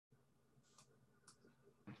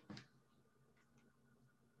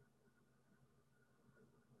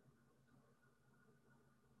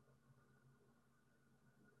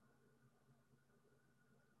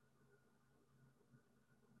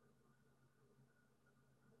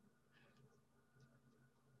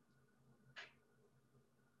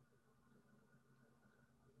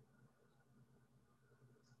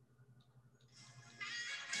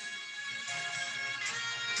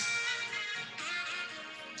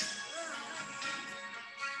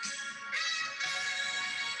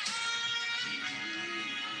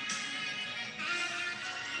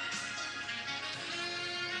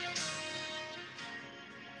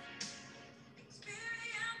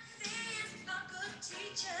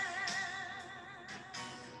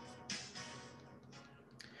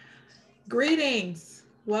Greetings.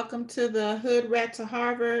 Welcome to the Hood Rat to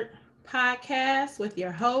Harvard podcast with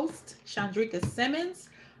your host, Chandrika Simmons,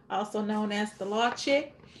 also known as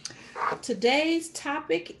theLawChic. Today's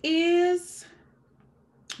topic is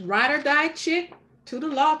Ride or Die Chick to the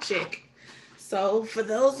Law Chick. So, for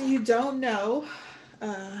those of you who don't know,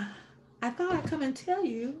 I thought I'd come and tell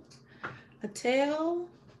you a tale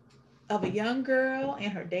of a young girl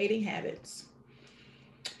and her dating habits.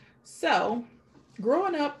 So,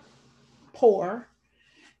 growing up poor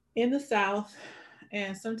in the South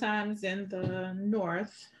and sometimes in the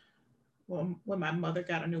North, well, when my mother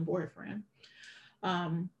got a new boyfriend,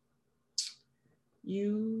 um,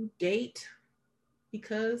 you date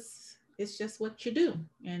because it's just what you do,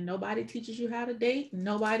 and nobody teaches you how to date, and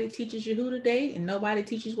nobody teaches you who to date, and nobody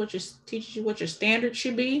teaches you what your standards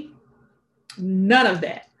should be. None of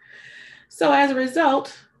that. So as a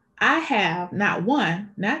result, I have not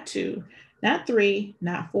one, not two, not three,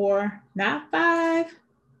 not four, not five,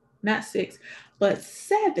 not six, but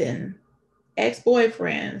seven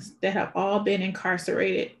ex-boyfriends that have all been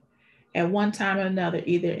incarcerated at one time or another,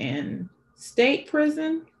 either in state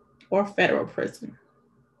prison or federal prison.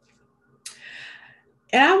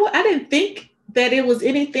 And I didn't think that it was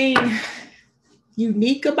anything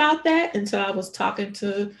unique about that until I was talking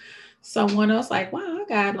to someone else. Like, wow, I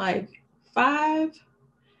got like five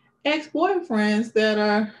ex-boyfriends that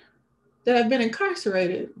have been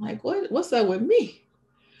incarcerated. Like, what's up with me?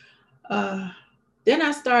 Uh, then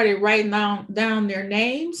I started writing down their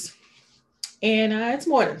names, and it's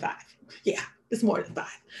more than five. Yeah, it's more than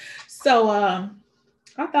five. So I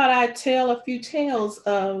thought I'd tell a few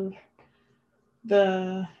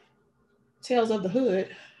the tales of the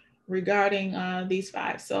hood regarding these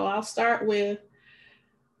five. So I'll start with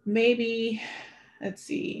maybe, let's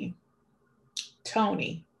see,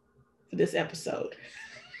 Tony for this episode.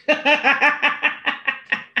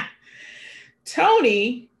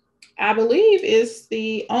 Tony, I believe, is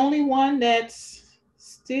the only one that's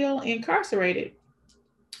still incarcerated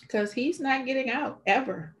because he's not getting out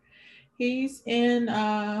ever. He's in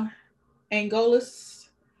Angola's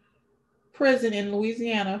prison in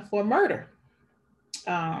Louisiana for murder.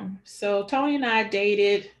 So Tony and I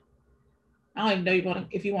dated. I don't even know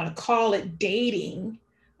if you want to call it dating.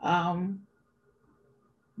 Um,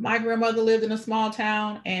 my grandmother lived in a small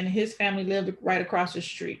town, and his family lived right across the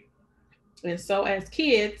street. And so, as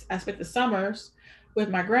kids, I spent the summers with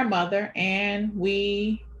my grandmother, and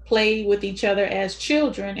we played with each other as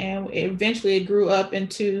children. And eventually, it grew up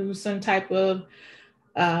into some type of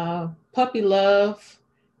puppy love,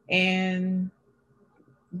 and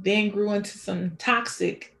then grew into some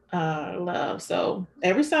toxic love. So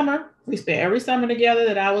every summer, we spent every summer together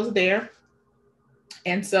that I was there.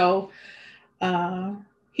 And so uh,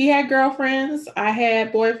 he had girlfriends. I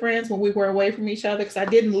had boyfriends when we were away from each other because I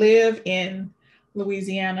didn't live in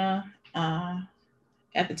Louisiana.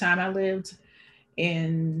 At the time, I lived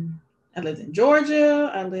in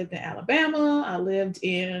Georgia. I lived in Alabama. I lived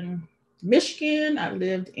in Michigan. I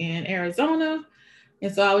lived in Arizona.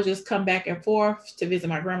 And so I would just come back and forth to visit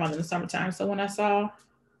my grandmother in the summertime. So when I saw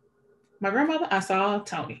my grandmother, I saw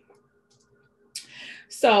Tony.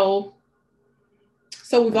 So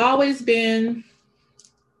we've always been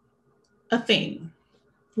a thing.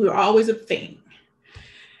 We were always a thing.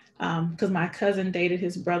 Because my cousin dated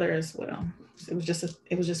his brother as well. So it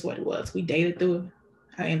was just what it was. We dated through.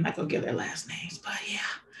 I'm not gonna give their last names, but yeah,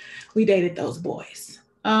 we dated those boys.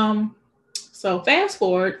 So fast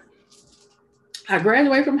forward, I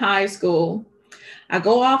graduate from high school. I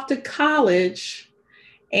go off to college,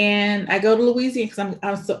 and I go to Louisiana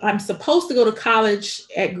because I'm supposed to go to college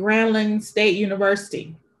at Grambling State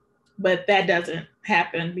University, but that doesn't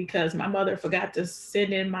happen because my mother forgot to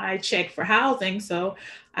send in my check for housing. So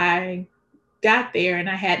I got there and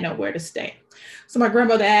I had nowhere to stay. So my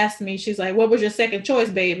grandmother asked me, she's like, "What was your second choice,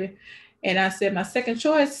 baby?" And I said, my second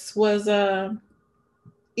choice was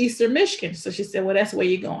Eastern Michigan. So she said, "Well, that's where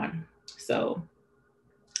you're going." So,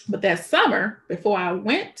 but that summer, before I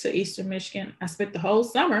went to Eastern Michigan, I spent the whole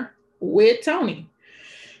summer with Tony,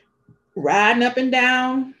 riding up and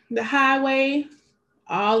down the highway,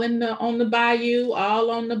 all on the bayou,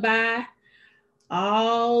 all on the bay,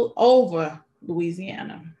 all over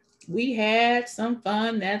Louisiana. We had some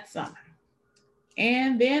fun that summer.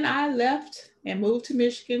 And then I left and moved to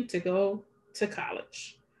Michigan to go to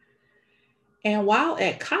college. And while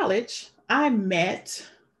at college, I met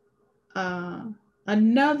uh,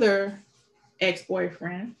 another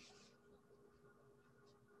ex-boyfriend,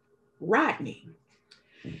 Rodney.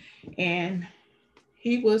 And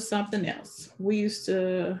he was something else. We used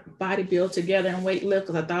to bodybuild together and weight lift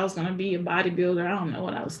because I thought I was going to be a bodybuilder. I don't know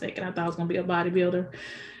what I was thinking. I thought I was going to be a bodybuilder.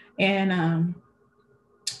 And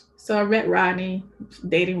so I met Rodney,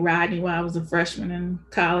 dating Rodney while I was a freshman in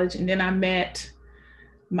college. And then I met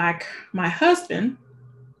my husband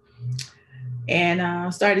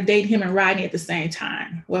and started dating him and Rodney at the same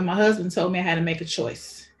time. Well, my husband told me I had to make a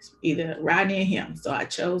choice, either Rodney or him. So I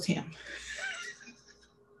chose him.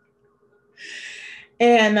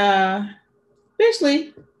 And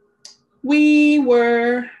eventually, we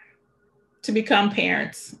were to become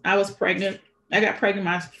parents. I was pregnant. I got pregnant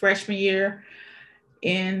my freshman year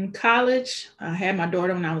in college. I had my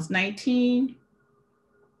daughter when I was 19.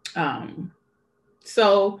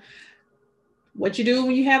 So what you do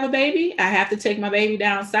when you have a baby, I have to take my baby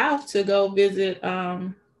down south to go visit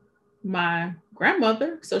my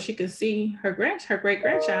grandmother so she could see her great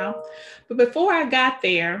grandchild. But before I got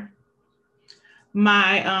there,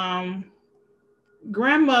 my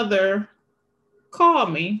grandmother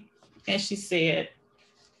called me and she said,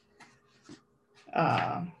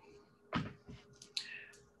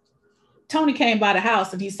 Tony came by the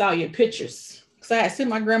house and he saw your pictures. So I had sent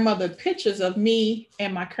my grandmother pictures of me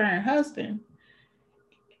and my current husband.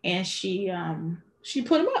 And she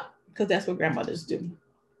put them up because that's what grandmothers do.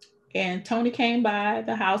 And Tony came by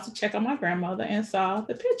the house to check on my grandmother and saw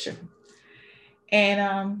the picture.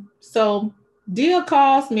 And so Dia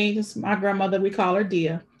calls me, this is my grandmother, we call her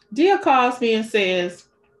Dia. Dia calls me and says,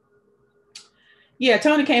 yeah,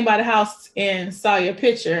 Tony came by the house and saw your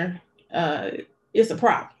picture. It's a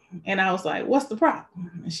problem. And I was like, what's the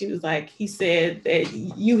problem? And she was like, he said that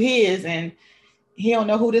you his and he don't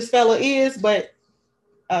know who this fella is, but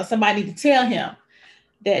somebody need to tell him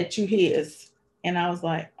that you his. And I was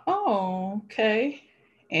like, oh, okay.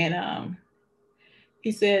 And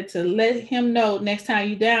he said to let him know next time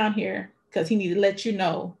you down here, because he need to let you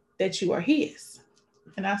know that you are his.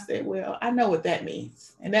 And I said, well, I know what that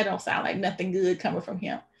means. And that don't sound like nothing good coming from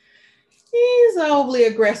him. He's an overly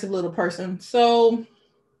aggressive little person. So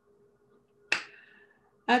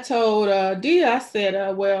I told Dia, I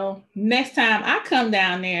said, well, next time I come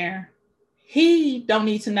down there, he don't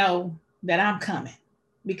need to know that I'm coming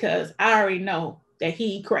because I already know that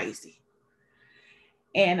he crazy.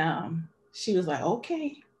 And she was like,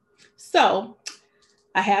 okay. So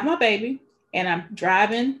I have my baby and I'm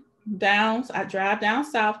driving down. I drive down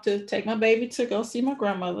south to take my baby to go see my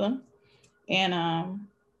grandmother. And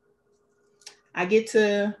I get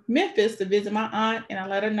to Memphis to visit my aunt and I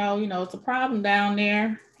let her know, you know, it's a problem down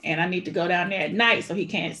there and I need to go down there at night so he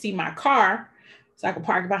can't see my car. So I can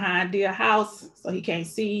park behind their house so he can't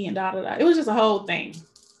see and da da da. It was just a whole thing.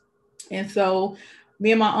 And so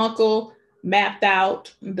me and my uncle mapped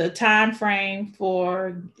out the time frame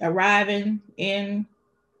for arriving in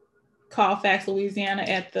Colfax, Louisiana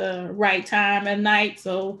at the right time at night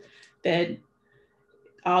so that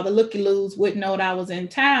all the looky-loos wouldn't know that I was in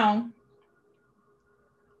town.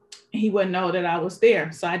 He wouldn't know that I was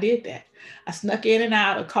there. So I did that. I snuck in and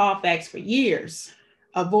out of Colfax for years,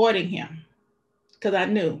 avoiding him because I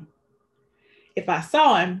knew if I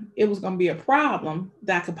saw him, it was going to be a problem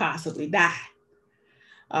that I could possibly die.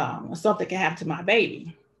 Or something could happen to my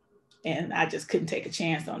baby. And I just couldn't take a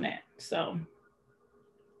chance on that. So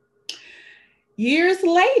years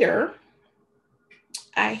later,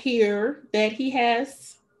 I hear that he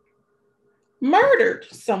has murdered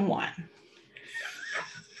someone.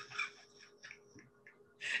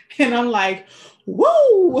 And I'm like,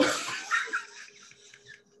 whoa.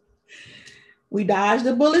 We dodged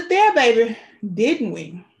the bullet there, baby, didn't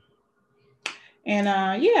we?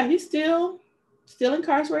 And yeah, he's still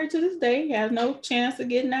incarcerated to this day. He has no chance of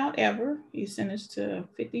getting out ever. He's sentenced to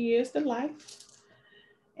 50 years to life.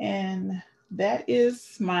 And that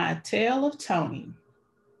is my tale of Tony.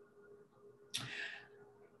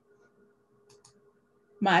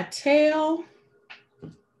 My tale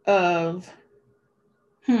of,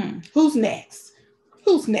 who's next?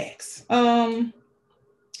 Who's next?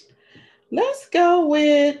 Let's go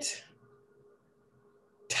with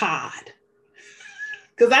Todd.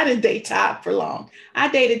 Because I didn't date Todd for long. I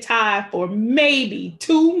dated Todd for maybe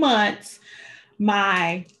 2 months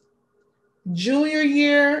my junior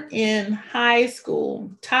year in high school.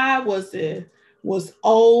 Todd was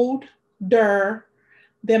older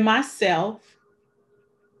than myself.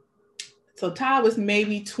 So Todd was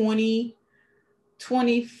maybe 20,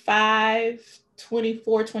 25,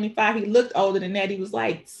 24, 25. He looked older than that. He was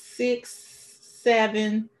like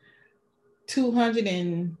 6'7",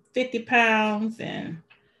 250 pounds and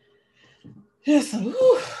just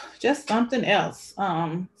something else.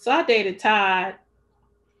 So I dated Todd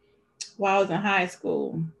while I was in high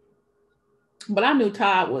school. But I knew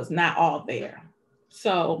Todd was not all there.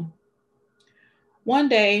 So one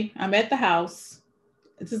day I'm at the house.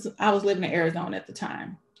 I was living in Arizona at the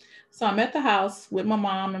time. So I'm at the house with my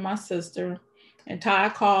mom and my sister, and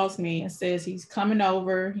Todd calls me and says he's coming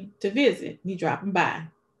over to visit. He's dropping by.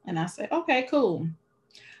 And I said, okay, cool.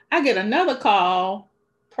 I get another call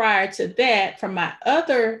prior to that from my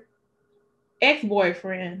other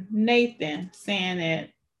ex-boyfriend, Nathan, saying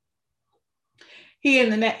that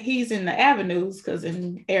he's in the avenues, because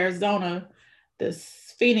in Arizona, the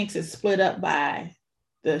Phoenix is split up by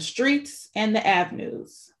the streets and the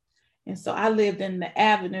avenues. And so I lived in the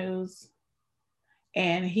avenues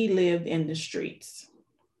and he lived in the streets.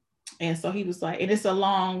 And so he was like, and it's a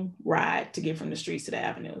long ride to get from the streets to the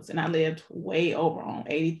avenues. And I lived way over on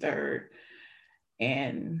 83rd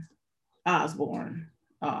and Osborne,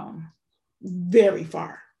 very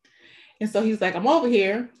far. And so he's like, I'm over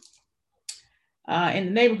here in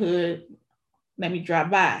the neighborhood. Let me drop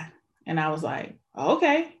by. And I was like,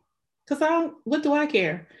 okay, because what do I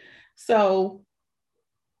care? So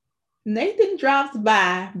Nathan drops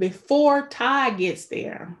by before Ty gets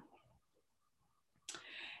there.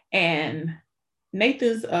 And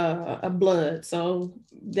Nathan's a blood. So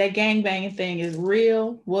that gangbanging thing is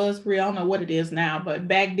real, was real. I don't know what it is now, but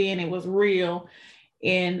back then it was real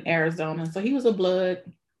in Arizona. So he was a blood,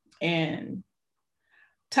 and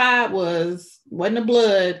Todd wasn't a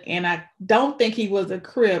blood, and I don't think he was a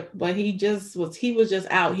Crip, but he was just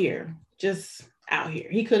out here.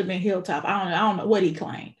 He could have been Hilltop. I don't know what he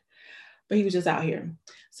claimed, but he was just out here.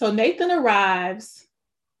 So Nathan arrives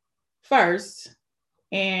first,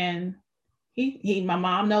 and my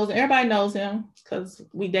mom knows him. Everybody knows him because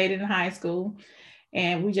we dated in high school,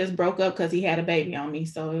 and we just broke up because he had a baby on me.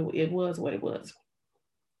 So it was what it was.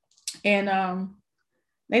 And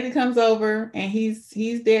Nathan comes over, and he's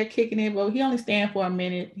there kicking it, but he only staying for a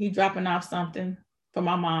minute. He's dropping off something for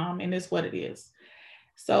my mom, and it's what it is.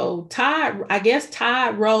 So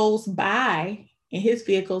Todd rolls by in his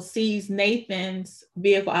vehicle, sees Nathan's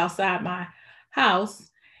vehicle outside my house,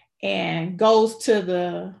 and goes to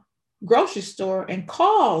the grocery store and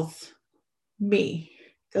calls me,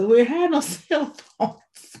 because we had no cell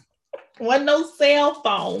phones. Wasn't no cell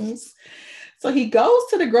phones. So he goes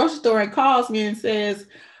to the grocery store and calls me and says,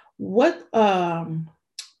 what old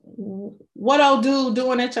dude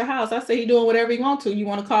doing at your house? I said, he doing whatever he want to. You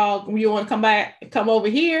want to come over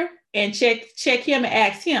here and check him and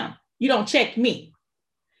ask him. You don't check me.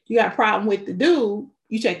 You got a problem with the dude,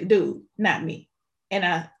 you check the dude, not me.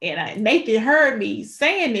 And Nathan heard me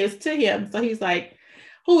saying this to him. So he's like,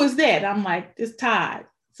 who is that? I'm like, it's Todd,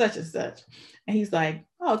 such and such. And he's like,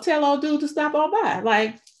 oh, tell old dude to stop on by.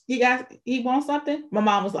 Like, he wants something? My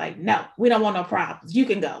mom was like, no, we don't want no problems. You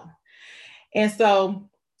can go. And so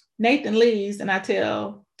Nathan leaves, and I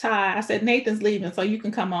tell Ty, I said, Nathan's leaving, so you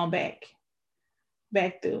can come on back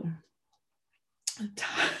through.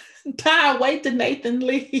 Ty, wait till Nathan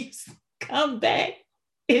leaves, come back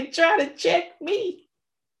and try to check me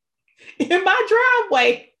in my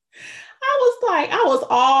driveway. I was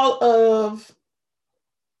all of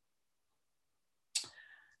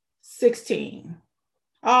 16.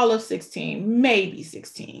 All of 16, maybe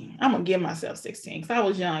 16. I'm going to give myself 16 because I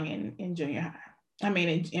was young in junior high. I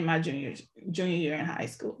mean, in my junior year in high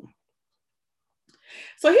school.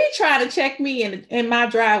 So he tried to check me in my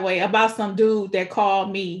driveway about some dude that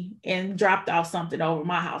called me and dropped off something over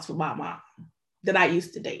my house for my mom that I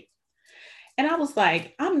used to date. And I was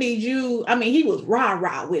like, I need you. I mean, he was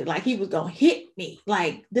rah-rah with it, like he was going to hit me.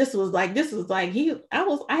 Like, I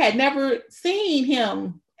had never seen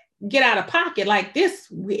him get out of pocket like this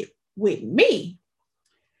with me.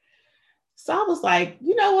 So I was like,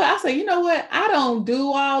 you know what? I said, you know what? I don't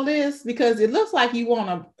do all this because it looks like you want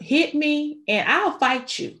to hit me and I'll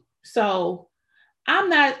fight you. So I'm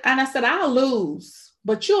not, and I said, I'll lose,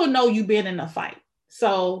 but you'll know you've been in a fight.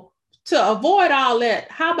 So to avoid all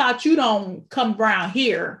that, how about you don't come around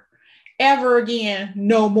here ever again,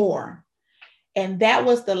 no more. And that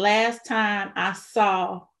was the last time I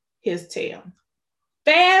saw his tail.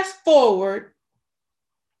 Fast forward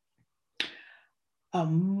a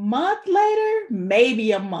month later,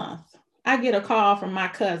 maybe a month, I get a call from my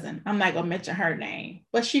cousin. I'm not going to mention her name,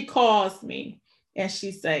 but she calls me and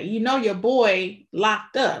she said, you know, your boy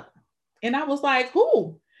locked up. And I was like,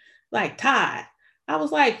 who? Like Todd. I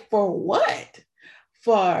was like, for what?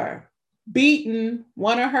 For beating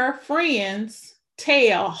one of her friends'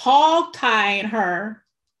 tail, hog tying her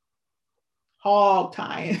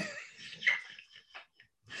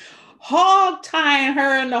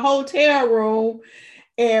in the hotel room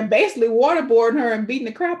and basically waterboarding her and beating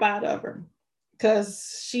the crap out of her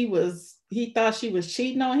because she was he thought she was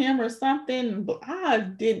cheating on him or something. But I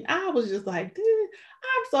didn't. I was just like, dude,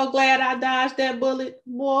 I'm so glad I dodged that bullet,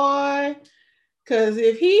 boy. Because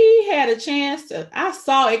if he had a chance to, I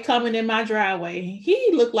saw it coming in my driveway. He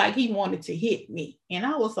looked like he wanted to hit me. And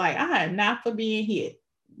I was like, I am not for being hit.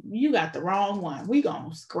 You got the wrong one. We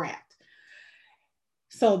gonna scrap.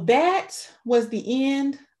 So that was the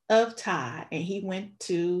end of Ty. And he went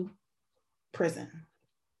to prison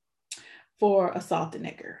for assaulting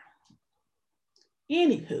that girl.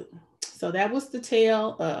 Anywho, so that was the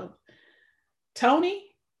tale of Tony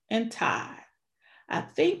and Ty. I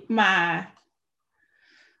think my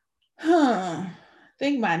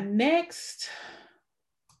next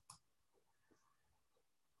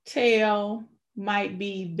tale might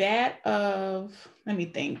be that of, let me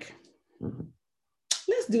think.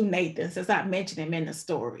 Let's do Nathan, since I mentioned him in the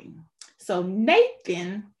story. So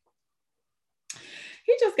Nathan,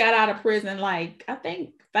 he just got out of prison like, I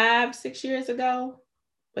think 5-6 years ago,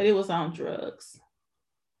 but it was on drugs.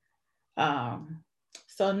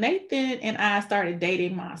 So Nathan and I started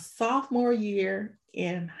dating my sophomore year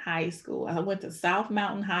in high school. I went to South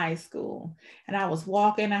Mountain High School, and I was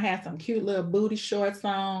walking. I had some cute little booty shorts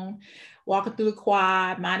on, walking through the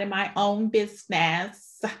quad, minding my own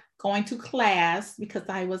business, going to class because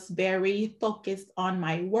I was very focused on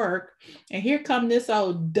my work. And here come this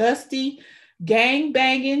old dusty, gang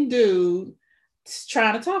banging dude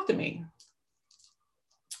trying to talk to me.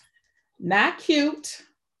 Not cute,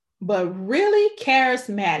 but really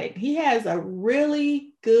charismatic. He has a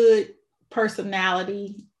really good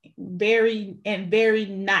personality, very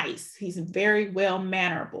nice. He's very well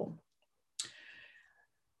mannerable,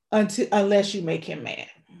 unless you make him mad.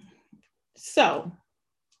 So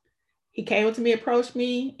he came up to me, approached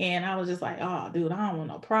me, and I was just like, oh, dude, I don't want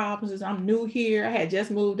no problems. I'm new here. I had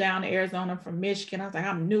just moved down to Arizona from Michigan. I was like,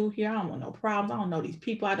 I'm new here. I don't want no problems. I don't know these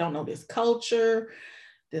people. I don't know this culture,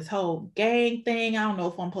 this whole gang thing. I don't know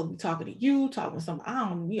if I'm supposed to be talking to you, talking to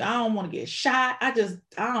somebody. I don't want to get shot.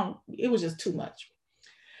 It was just too much.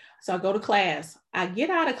 So I go to class. I get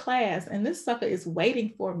out of class, and this sucker is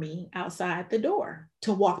waiting for me outside the door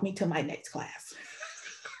to walk me to my next class.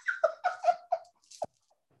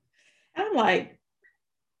 I'm like,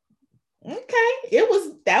 okay,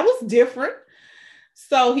 that was different.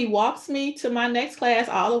 So he walks me to my next class,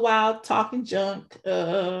 all the while talking junk,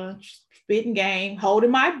 spitting game,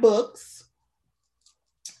 holding my books.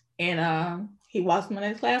 And he walks me to my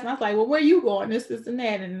next class, and I was like, well, where you going? This and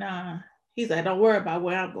that. And he's like, don't worry about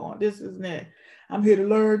where I'm going. This and that. I'm here to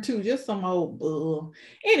learn too. Just some old bull.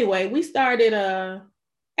 Anyway, we started,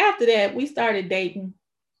 after that, we started dating.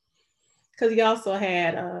 Because he also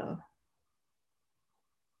had,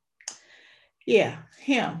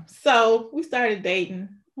 him. So we started dating.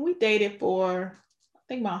 We dated for, I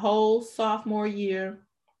think, my whole sophomore year.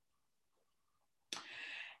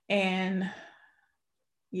 And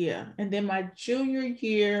then my junior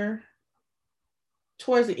year,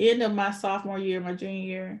 towards the end of my sophomore year, my junior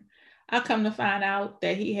year, I come to find out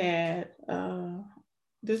that he had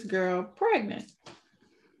this girl pregnant.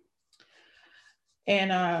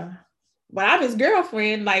 And but I'm his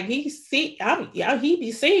girlfriend. Like he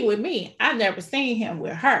be seen with me. I never seen him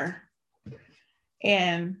with her.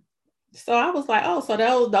 And so I was like, oh, so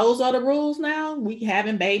those are the rules now? We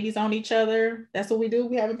having babies on each other. That's what we do.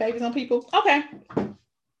 We having babies on people. Okay,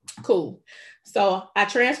 cool. So I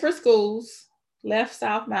transferred schools, left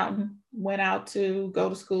South Mountain, went out to go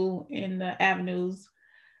to school in the Avenues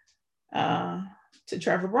to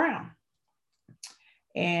Trevor Brown.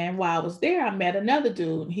 And while I was there, I met another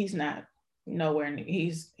dude. He's not nowhere.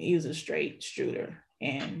 He was a straight shooter,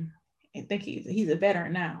 and I think he's a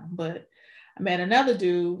veteran now. But I met another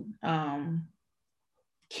dude,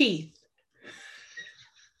 Keith,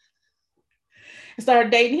 and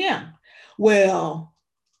started dating him. Well,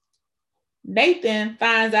 Nathan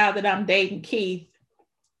finds out that I'm dating Keith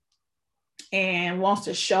and wants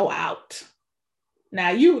to show out. Now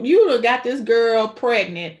you got this girl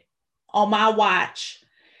pregnant on my watch.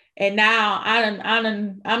 And now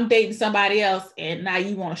I'm dating somebody else, and now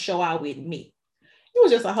you want to show out with me. It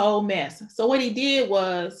was just a whole mess. So what he did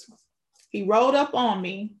was he rolled up on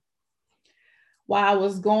me while I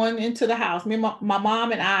was going into the house. Me and my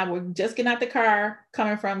mom and I were just getting out the car,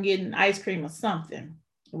 coming from getting ice cream or something.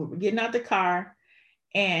 We were getting out the car,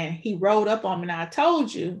 and he rolled up on me. Now I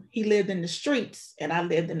told you he lived in the streets, and I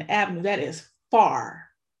lived in the avenue. That is far.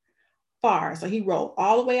 So he rolled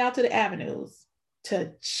all the way out to the avenues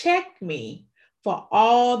to check me for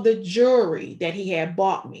all the jewelry that he had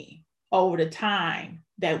bought me over the time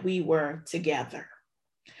that we were together.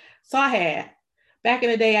 So back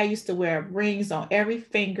in the day, I used to wear rings on every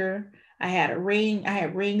finger. I had a ring. I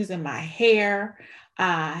had rings in my hair.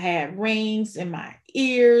 I had rings in my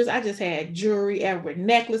ears. I just had jewelry everywhere,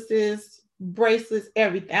 necklaces, bracelets,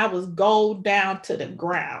 everything. I was gold down to the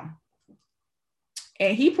ground.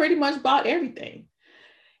 And he pretty much bought everything.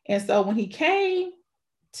 And so when he came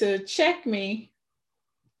to check me,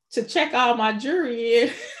 to check all my jewelry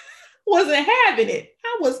in, wasn't having it.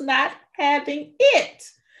 I was not having it.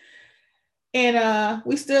 And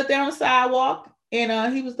we stood there on the sidewalk,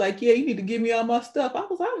 and he was like, yeah, you need to give me all my stuff. I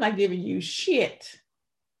was like, I'm not giving you shit.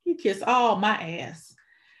 You kiss all my ass.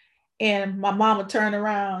 And my mama turned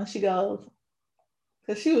around and she goes,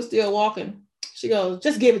 because she was still walking, she goes,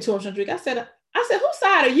 just give it to him, Chandrika. I said, whose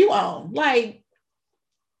side are you on? Like,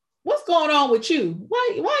 what's going on with you? Why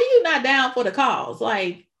are you not down for the cause?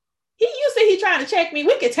 Like, you see he trying to check me.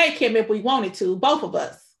 We could take him if we wanted to, both of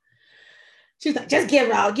us. She's like, just give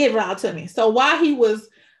it all to me. So while he was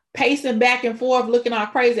pacing back and forth, looking all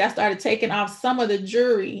crazy, I started taking off some of the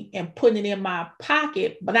jewelry and putting it in my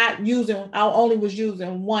pocket, but I only was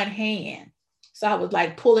using one hand. So I was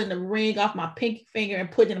like pulling the ring off my pinky finger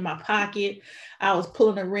and putting it in my pocket. I was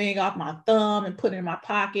pulling the ring off my thumb and putting it in my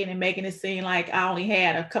pocket and making it seem like I only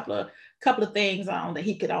had a couple of things on that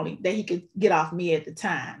he could get off me at the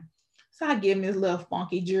time. So I give him this little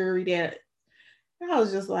funky jewelry that I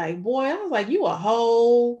was just like, boy, I was like, you a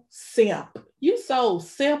whole simp. You so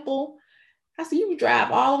simple. I said, you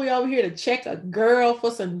drive all the way over here to check a girl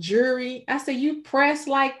for some jewelry. I said, you press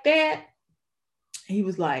like that? He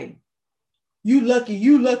was like, you lucky.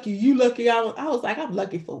 I was like, I'm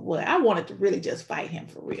lucky for what? I wanted to really just fight him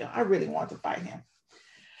for real. I really wanted to fight him.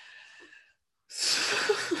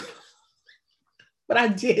 But I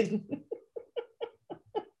didn't.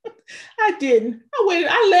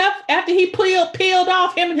 I left after he peeled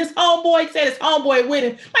off. Him and his homeboy, said his homeboy with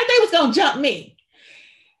him, like they was gonna jump me.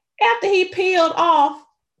 After he peeled off,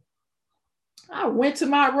 I went to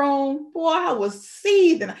my room. Boy, I was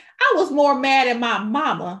seething. I was more mad at my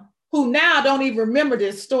mama, who now don't even remember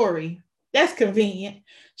this story. That's convenient.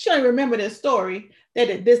 She don't even remember this story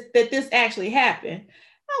that this actually happened.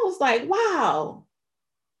 I was like, wow,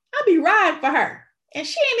 I'll be riding for her. And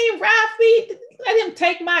she ain't even ride for me. Let him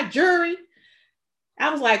take my jewelry. I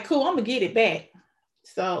was like, cool, I'm gonna get it back.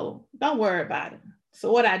 So don't worry about it.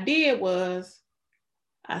 So what I did was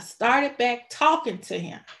I started back talking to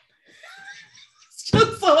him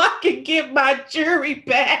just so I could get my jewelry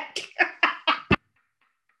back.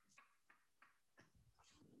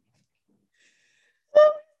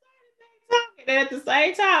 And at the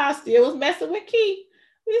same time, I still was messing with Keith.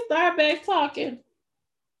 We started back talking.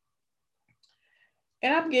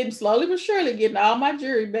 And I'm getting slowly but surely getting all my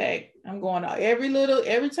jewelry back. I'm going out every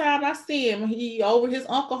time I see him, he over his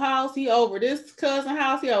uncle house, he over this cousin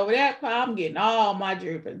house, he over that. I'm getting all my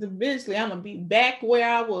jewelry. But eventually I'm gonna be back where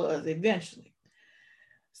I was eventually.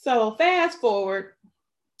 So fast forward,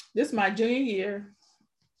 this is my junior year,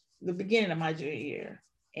 the beginning of my junior year.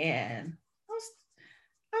 And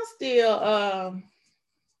I'm still,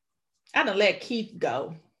 I done let Keith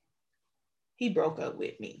go. He broke up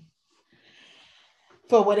with me.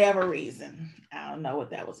 For whatever reason. I don't know what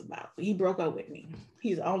that was about. But he broke up with me.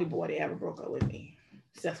 He's the only boy that ever broke up with me.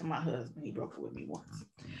 Except for my husband. He broke up with me once.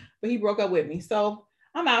 But he broke up with me. So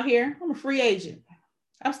I'm out here. I'm a free agent.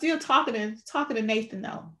 I'm still talking to Nathan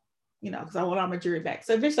though. Because I want all my jewelry back.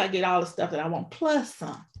 So eventually I get all the stuff that I want plus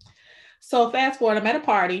some. So fast forward, I'm at a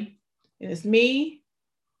party. And it's me,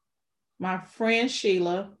 my friend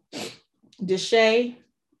Sheila, Deshae,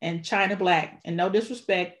 and China Black. And no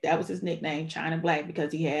disrespect, that was his nickname, China Black,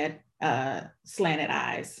 because he had slanted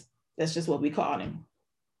eyes. That's just what we called him.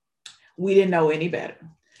 We didn't know any better.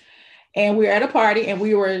 And we were at a party, and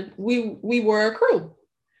we were a crew.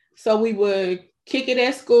 So we would kick it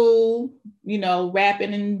at school,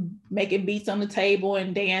 rapping and making beats on the table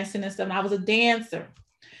and dancing and stuff. And I was a dancer.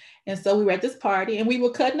 And so we were at this party and we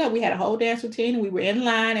were cutting up. We had a whole dance routine and we were in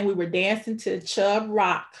line and we were dancing to Chub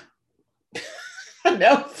Rock. I'll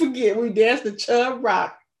never forget, we danced to Chub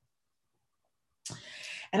Rock.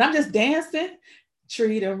 And I'm just dancing,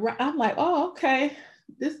 I'm like, oh, okay.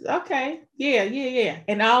 Okay. Yeah.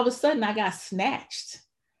 And all of a sudden I got snatched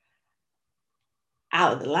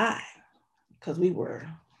out of the line because we were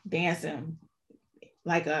dancing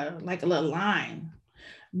like a little line.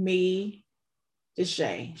 Me,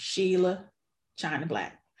 Deshae, Sheila, China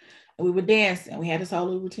Black. And we were dancing. We had this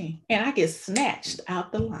whole routine. And I get snatched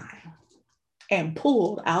out the line and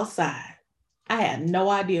pulled outside. I had no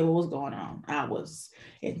idea what was going on. I was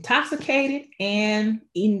intoxicated and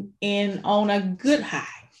on a good high.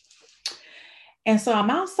 And so I'm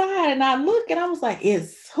outside and I look and I was like,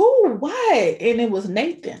 it's who, what? And it was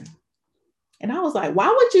Nathan. And I was like, why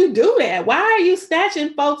would you do that? Why are you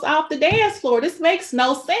snatching folks off the dance floor? This makes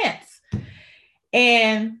no sense.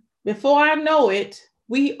 And before I know it,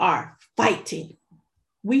 we are fighting.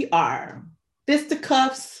 We are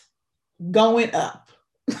fisticuffs going up.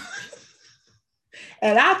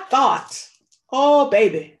 And I thought, oh,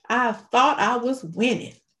 baby, I thought I was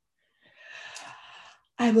winning.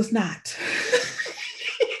 I was not.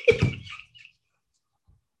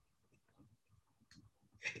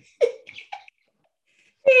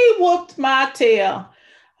 He whooped my tail.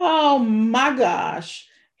 Oh my gosh.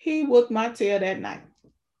 He whooped my tail that night.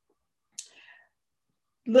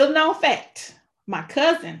 Little known fact, my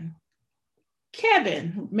cousin,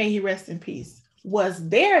 Kevin, may he rest in peace, was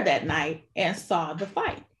there that night and saw the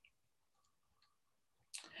fight.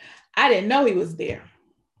 I didn't know he was there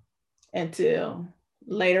until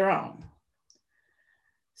later on.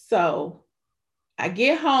 So I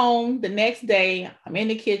get home the next day. I'm in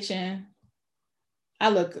the kitchen. I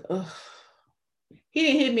look, he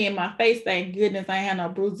didn't hit me in my face. Thank goodness I ain't had no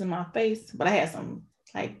bruises in my face, but I had some,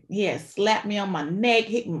 like, he had slapped me on my neck,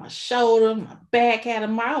 hit me my shoulder, my back had a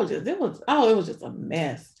mark. It was just a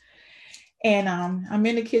mess. And I'm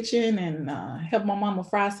in the kitchen and help my mama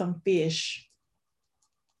fry some fish.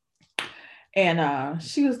 And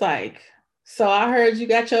she was like, so I heard you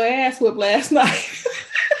got your ass whipped last night.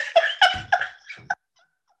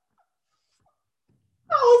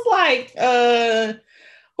 I was like,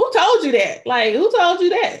 who told you that? Like, who told you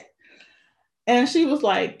that? And she was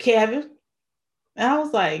like, Kevin. And I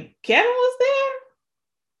was like, Kevin was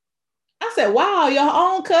there? I said, wow, your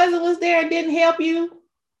own cousin was there and didn't help you?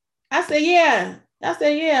 I said,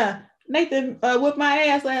 yeah. Nathan whipped my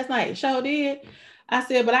ass last night. Sure did. I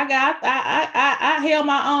said, but I held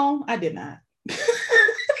my own. I did not.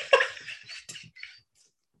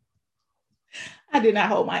 I did not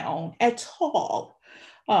hold my own at all.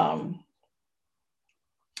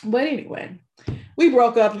 But anyway, we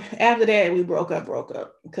broke up. After that, we broke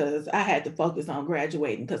up because I had to focus on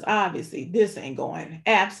graduating because obviously this ain't going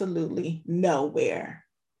absolutely nowhere.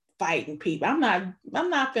 Fighting people. I'm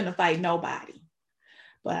not finna fight nobody,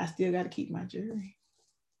 but I still got to keep my jewelry.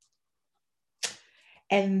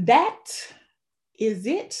 And that is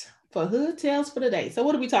it for Hood Tales for today. So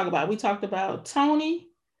what did we talk about? We talked about Tony,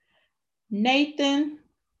 Nathan,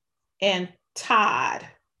 and Todd.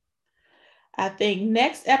 I think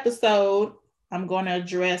next episode, I'm going to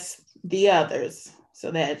address the others.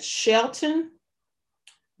 So that's Shelton,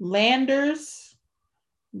 Landers,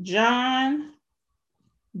 John,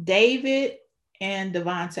 David, and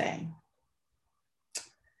Devontae.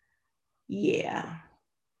 Yeah.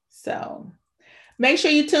 So make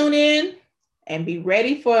sure you tune in and be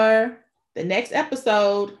ready for the next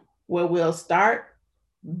episode where we'll start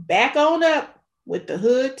back on up with the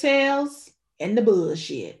Hood Tales and the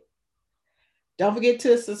bullshit. Don't forget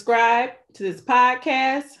to subscribe to this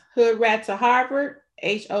podcast, Hood Rat to Harvard,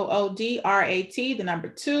 HOODRAT, the number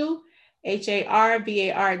 2,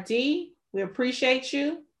 HARVARD. We appreciate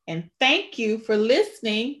you and thank you for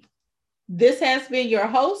listening. This has been your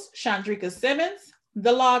host, Chandrika Simmons,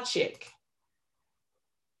 the Law Chick.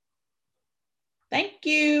 Thank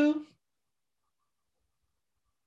you.